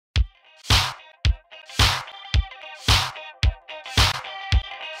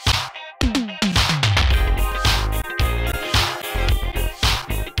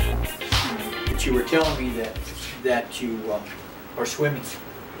you were telling me that you are swimming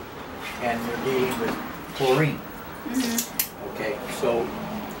and you're dealing with chlorine. Okay, so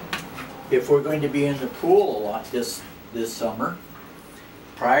if we're going to be in the pool a lot this summer,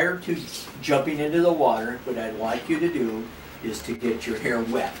 prior to jumping into the water, what I'd like you to do is to get your hair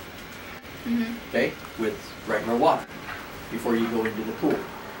wet, okay, with regular water before you go into the pool.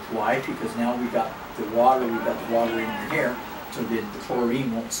 Why? Because now we got the water in your hair, so that the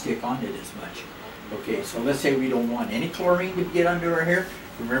chlorine won't stick on it as much. Okay, so let's say we don't want any chlorine to get under our hair.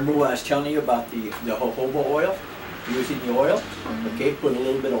 Remember what I was telling you about the jojoba oil? Using the oil, okay, put a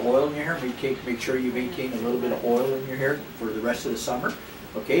little bit of oil in your hair. Make sure you maintain a little bit of oil in your hair for the rest of the summer.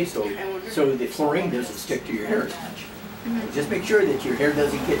 Okay, so the chlorine doesn't stick to your hair as much. Just make sure that your hair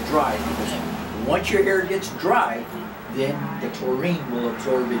doesn't get dry, because once your hair gets dry, then the chlorine will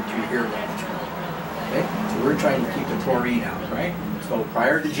absorb into your hair that much more. Okay, so we're trying to keep the chlorine out, right? So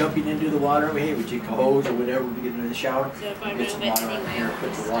prior to jumping into the water, hey, we take a hose or whatever to get into the shower, get some water on our hair,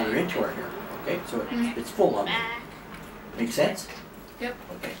 put the water into our hair. Okay, so it's full of it. Make sense? Yep.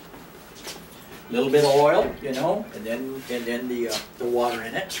 Okay. A little bit of oil, you know, and then the water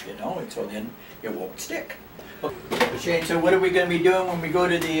in it, you know, and so then it won't stick. Okay. Shane, so what are we going to be doing when we go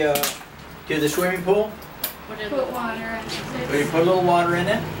to the swimming pool? Put water in it. So you put a little water in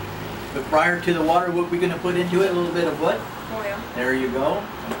it, but prior to the water, what are we going to put into it? A little bit of what? Oil. There you go.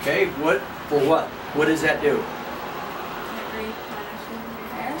 Okay. What for? What? What does that do? It replenishes your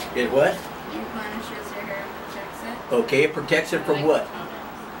hair. It what? Replenishes your hair, protects it. Okay, it protects it from what? From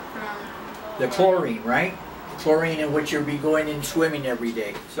the chlorine, right? The chlorine in which you'll be going in swimming every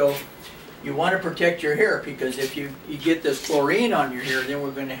day. So you want to protect your hair, because if you get this chlorine on your hair, then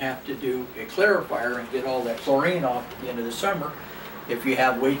we're going to have to do a clarifier and get all that chlorine off at the end of the summer. If you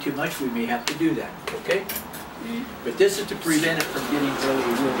have way too much, we may have to do that, okay? But this is to prevent it from getting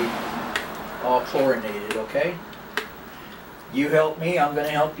really all chlorinated, okay? You help me, I'm going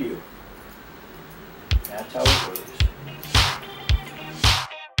to help you. That's how it goes.